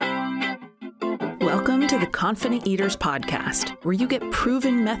Welcome to the Confident Eaters podcast, where you get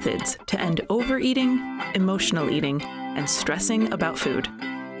proven methods to end overeating, emotional eating, and stressing about food.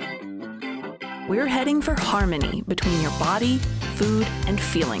 We're heading for harmony between your body, food, and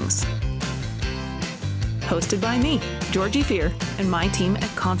feelings. Hosted by me, Georgie Fear, and my team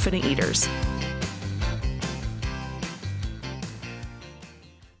at Confident Eaters.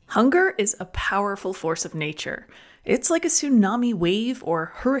 Hunger is a powerful force of nature. It's like a tsunami wave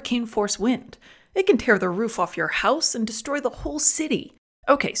or hurricane force wind. It can tear the roof off your house and destroy the whole city.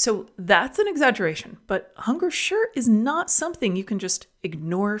 Okay, so that's an exaggeration, but hunger sure is not something you can just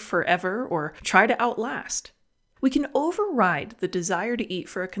ignore forever or try to outlast. We can override the desire to eat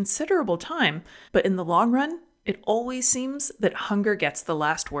for a considerable time, but in the long run, it always seems that hunger gets the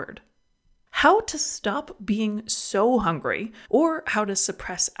last word. How to stop being so hungry or how to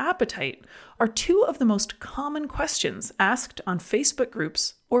suppress appetite are two of the most common questions asked on Facebook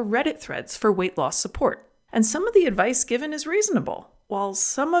groups or Reddit threads for weight loss support. And some of the advice given is reasonable, while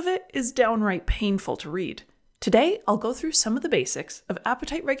some of it is downright painful to read. Today, I'll go through some of the basics of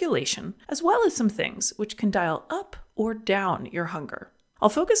appetite regulation, as well as some things which can dial up or down your hunger. I'll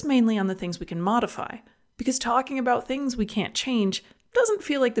focus mainly on the things we can modify, because talking about things we can't change doesn't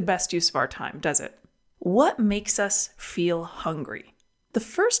feel like the best use of our time, does it? What makes us feel hungry? The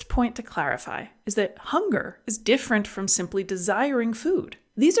first point to clarify is that hunger is different from simply desiring food.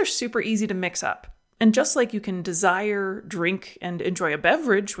 These are super easy to mix up. And just like you can desire, drink, and enjoy a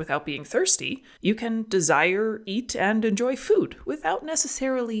beverage without being thirsty, you can desire, eat, and enjoy food without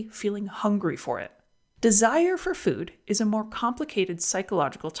necessarily feeling hungry for it. Desire for food is a more complicated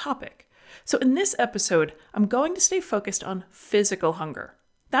psychological topic. So in this episode, I'm going to stay focused on physical hunger.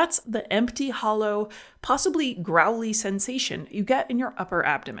 That's the empty, hollow, possibly growly sensation you get in your upper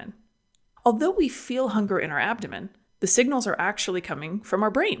abdomen. Although we feel hunger in our abdomen, the signals are actually coming from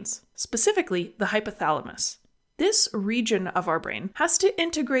our brains, specifically the hypothalamus. This region of our brain has to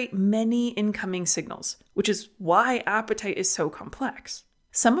integrate many incoming signals, which is why appetite is so complex.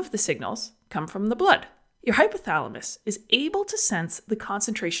 Some of the signals come from the blood. Your hypothalamus is able to sense the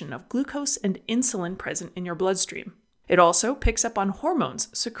concentration of glucose and insulin present in your bloodstream. It also picks up on hormones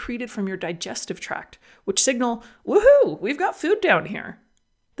secreted from your digestive tract, which signal, woohoo, we've got food down here.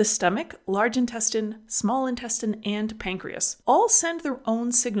 The stomach, large intestine, small intestine, and pancreas all send their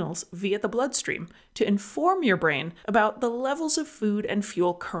own signals via the bloodstream to inform your brain about the levels of food and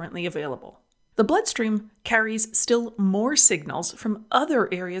fuel currently available. The bloodstream carries still more signals from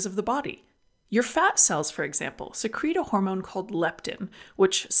other areas of the body. Your fat cells, for example, secrete a hormone called leptin,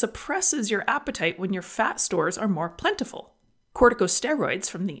 which suppresses your appetite when your fat stores are more plentiful. Corticosteroids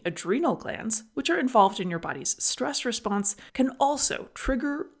from the adrenal glands, which are involved in your body's stress response, can also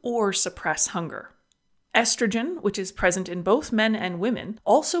trigger or suppress hunger. Estrogen, which is present in both men and women,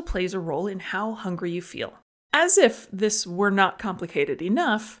 also plays a role in how hungry you feel. As if this were not complicated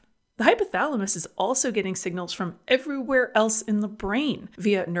enough, the hypothalamus is also getting signals from everywhere else in the brain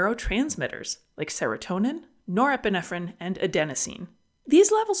via neurotransmitters like serotonin, norepinephrine, and adenosine.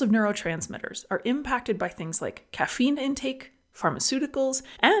 These levels of neurotransmitters are impacted by things like caffeine intake, pharmaceuticals,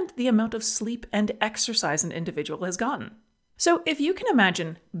 and the amount of sleep and exercise an individual has gotten. So if you can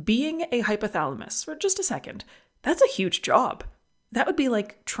imagine being a hypothalamus for just a second, that's a huge job. That would be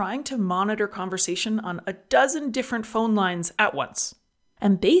like trying to monitor conversation on a dozen different phone lines at once.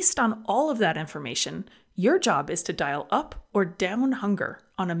 And based on all of that information, your job is to dial up or down hunger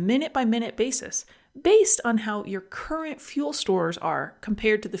on a minute-by-minute basis based on how your current fuel stores are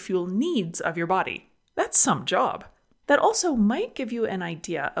compared to the fuel needs of your body. That's some job. That also might give you an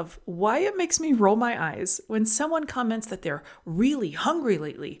idea of why it makes me roll my eyes when someone comments that they're really hungry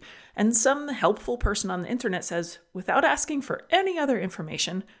lately, and some helpful person on the internet says, without asking for any other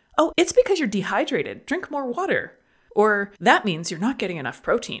information, "Oh, it's because you're dehydrated. Drink more water." Or, "That means you're not getting enough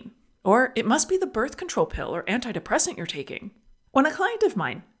protein." Or, "It must be the birth control pill or antidepressant you're taking." When a client of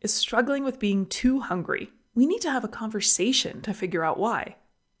mine is struggling with being too hungry, we need to have a conversation to figure out why.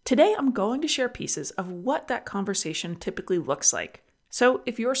 Today, I'm going to share pieces of what that conversation typically looks like. So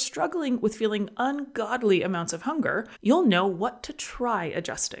if you're struggling with feeling ungodly amounts of hunger, you'll know what to try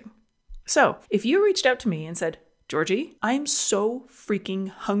adjusting. So if you reached out to me and said, "Georgie, I'm so freaking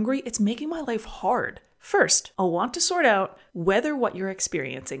hungry, it's making my life hard." First, I'll want to sort out whether what you're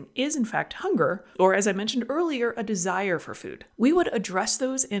experiencing is in fact hunger, or as I mentioned earlier, a desire for food. We would address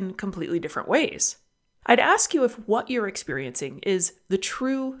those in completely different ways. I'd ask you if what you're experiencing is the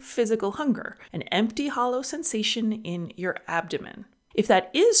true physical hunger, an empty, hollow sensation in your abdomen. If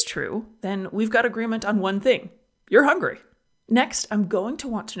that is true, then we've got agreement on one thing. You're hungry. Next, I'm going to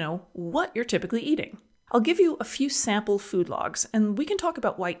want to know what you're typically eating. I'll give you a few sample food logs, and we can talk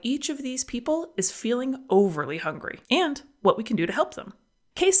about why each of these people is feeling overly hungry and what we can do to help them.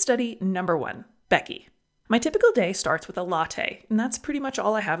 Case study number 1, Becky. My typical day starts with a latte, and that's pretty much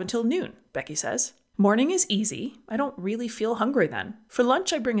all I have until noon, Becky says. Morning is easy. I don't really feel hungry then. For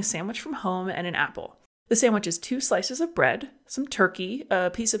lunch, I bring a sandwich from home and an apple. The sandwich is 2 slices of bread, some turkey, a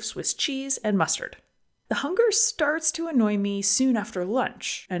piece of Swiss cheese, and mustard. The hunger starts to annoy me soon after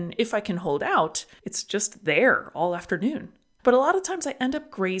lunch, and if I can hold out, it's just there all afternoon. But a lot of times I end up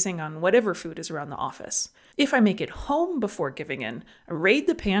grazing on whatever food is around the office. If I make it home before giving in, I raid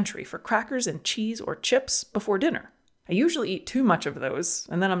the pantry for crackers and cheese or chips before dinner. I usually eat too much of those,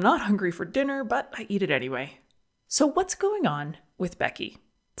 and then I'm not hungry for dinner, but I eat it anyway. So what's going on with Becky?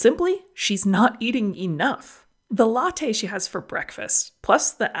 Simply, she's not eating enough. The latte she has for breakfast,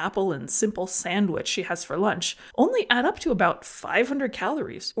 plus the apple and simple sandwich she has for lunch, only add up to about 500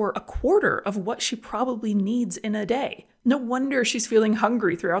 calories, or a quarter of what she probably needs in a day. No wonder she's feeling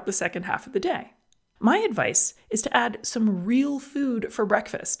hungry throughout the second half of the day. My advice is to add some real food for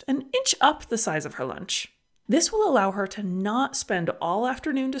breakfast and inch up the size of her lunch. This will allow her to not spend all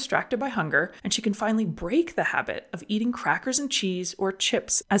afternoon distracted by hunger, and she can finally break the habit of eating crackers and cheese or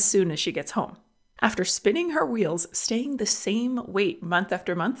chips as soon as she gets home. After spinning her wheels, staying the same weight month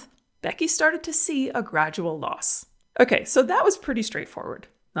after month, Becky started to see a gradual loss. Okay, so that was pretty straightforward.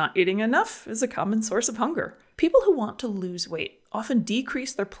 Not eating enough is a common source of hunger. People who want to lose weight often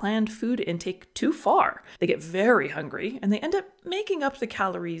decrease their planned food intake too far. They get very hungry, and they end up making up the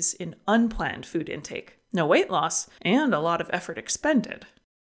calories in unplanned food intake. No weight loss, and a lot of effort expended.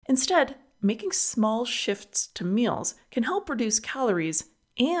 Instead, making small shifts to meals can help reduce calories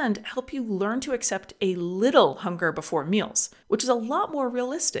and help you learn to accept a little hunger before meals, which is a lot more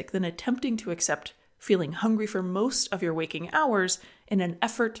realistic than attempting to accept feeling hungry for most of your waking hours in an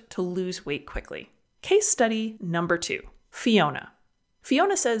effort to lose weight quickly. Case study number 2, Fiona.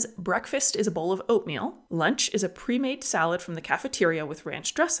 Fiona says breakfast is a bowl of oatmeal, lunch is a pre-made salad from the cafeteria with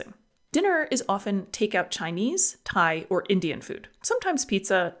ranch dressing. Dinner is often takeout Chinese, Thai, or Indian food, sometimes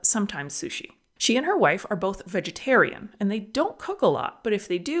pizza, sometimes sushi. She and her wife are both vegetarian, and they don't cook a lot, but if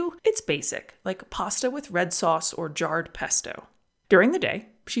they do, it's basic, like pasta with red sauce or jarred pesto. During the day,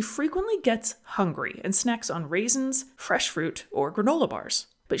 she frequently gets hungry and snacks on raisins, fresh fruit, or granola bars.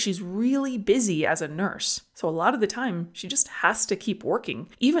 But she's really busy as a nurse, so a lot of the time she just has to keep working,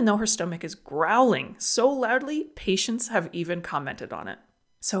 even though her stomach is growling so loudly patients have even commented on it.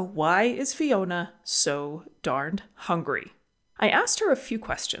 So why is Fiona so darned hungry? I asked her a few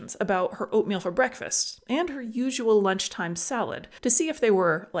questions about her oatmeal for breakfast and her usual lunchtime salad to see if they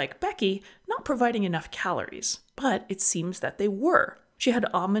were, like Becky, not providing enough calories. But it seems that they were. She had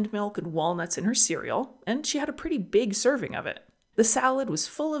almond milk and walnuts in her cereal, and she had a pretty big serving of it. The salad was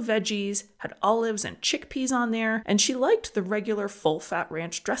full of veggies, had olives and chickpeas on there, and she liked the regular full-fat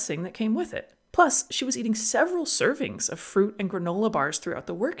ranch dressing that came with it. Plus, she was eating several servings of fruit and granola bars throughout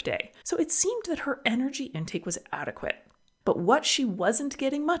the workday, so it seemed that her energy intake was adequate. But what she wasn't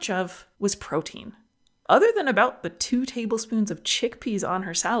getting much of was protein. Other than about the 2 tablespoons of chickpeas on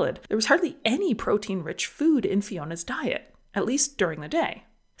her salad, there was hardly any protein-rich food in Fiona's diet, at least during the day.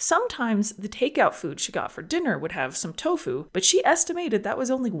 Sometimes the takeout food she got for dinner would have some tofu, but she estimated that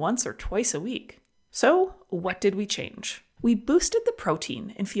was only once or twice a week. So, what did we change? We boosted the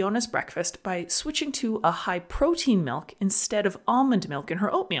protein in Fiona's breakfast by switching to a high-protein milk instead of almond milk in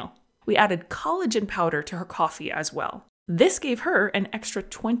her oatmeal. We added collagen powder to her coffee as well. This gave her an extra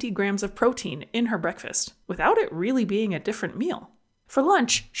 20 grams of protein in her breakfast, without it really being a different meal. For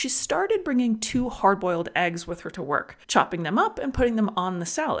lunch, she started bringing 2 hard-boiled eggs with her to work, chopping them up and putting them on the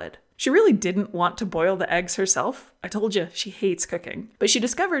salad. She really didn't want to boil the eggs herself. I told you, she hates cooking. But she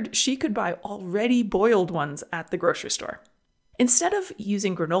discovered she could buy already boiled ones at the grocery store. Instead of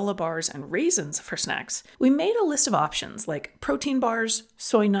using granola bars and raisins for snacks, we made a list of options like protein bars,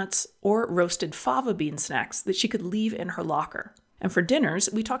 soy nuts, or roasted fava bean snacks that she could leave in her locker. And for dinners,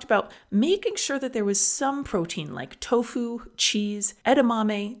 we talked about making sure that there was some protein like tofu, cheese,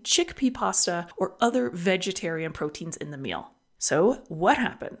 edamame, chickpea pasta, or other vegetarian proteins in the meal. So what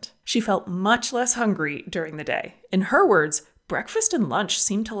happened? She felt much less hungry during the day. In her words, breakfast and lunch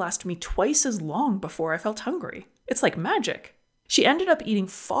seemed to last me twice as long before I felt hungry. It's like magic. She ended up eating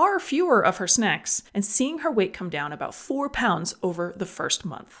far fewer of her snacks and seeing her weight come down about 4 pounds over the first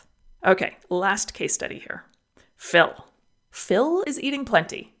month. Okay, last case study here. Phil. Phil is eating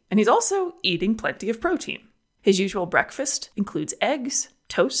plenty, and he's also eating plenty of protein. His usual breakfast includes eggs,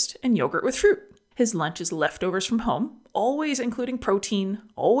 toast, and yogurt with fruit. His lunch is leftovers from home, always including protein,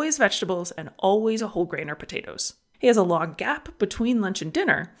 always vegetables, and always a whole grain or potatoes. He has a long gap between lunch and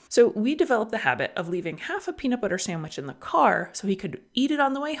dinner, so we developed the habit of leaving half a peanut butter sandwich in the car so he could eat it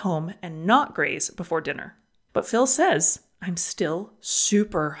on the way home and not graze before dinner. But Phil says, I'm still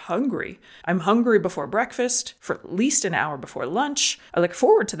super hungry. I'm hungry before breakfast, for at least an hour before lunch. I look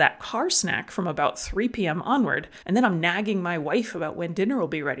forward to that car snack from about 3 p.m. onward, and then I'm nagging my wife about when dinner will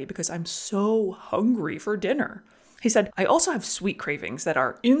be ready because I'm so hungry for dinner. He said, I also have sweet cravings that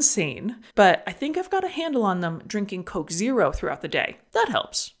are insane, but I think I've got a handle on them drinking Coke Zero throughout the day. That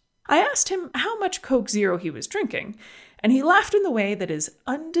helps. I asked him how much Coke Zero he was drinking, and he laughed in the way that is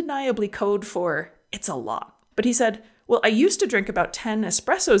undeniably code for, it's a lot. But he said, well, I used to drink about 10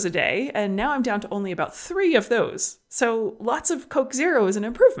 espressos a day, and now I'm down to only about 3 of those. So lots of Coke Zero is an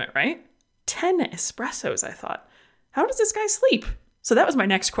improvement, right? 10 espressos, I thought. How does this guy sleep? So that was my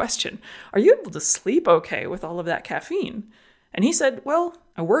next question. Are you able to sleep okay with all of that caffeine? And he said, well,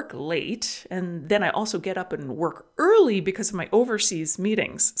 I work late, and then I also get up and work early because of my overseas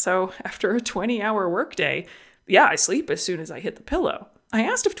meetings. So after a 20-hour workday, yeah, I sleep as soon as I hit the pillow. I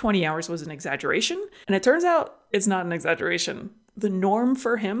asked if 20 hours was an exaggeration, and it turns out it's not an exaggeration. The norm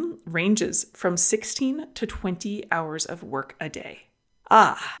for him ranges from 16 to 20 hours of work a day.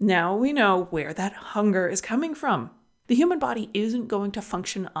 Now we know where that hunger is coming from. The human body isn't going to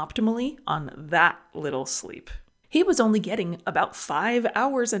function optimally on that little sleep. He was only getting about 5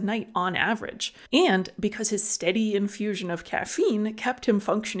 hours a night on average, and because his steady infusion of caffeine kept him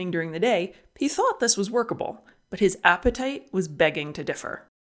functioning during the day, he thought this was workable. But his appetite was begging to differ.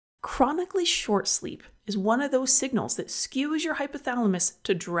 Chronically short sleep is one of those signals that skews your hypothalamus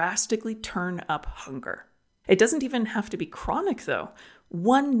to drastically turn up hunger. It doesn't even have to be chronic, though.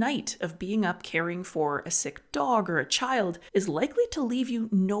 One night of being up caring for a sick dog or a child is likely to leave you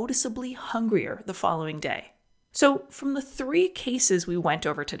noticeably hungrier the following day. So, from the 3 cases we went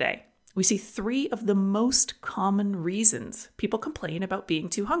over today, we see 3 of the most common reasons people complain about being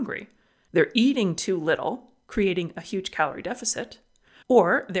too hungry. They're eating too little, creating a huge calorie deficit,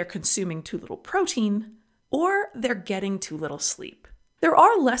 or they're consuming too little protein, or they're getting too little sleep. There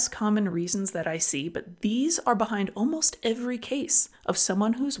are less common reasons that I see, but these are behind almost every case of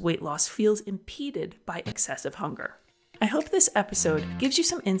someone whose weight loss feels impeded by excessive hunger. I hope this episode gives you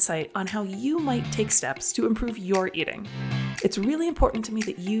some insight on how you might take steps to improve your eating. It's really important to me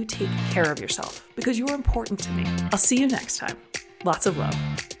that you take care of yourself because you're important to me. I'll see you next time. Lots of love.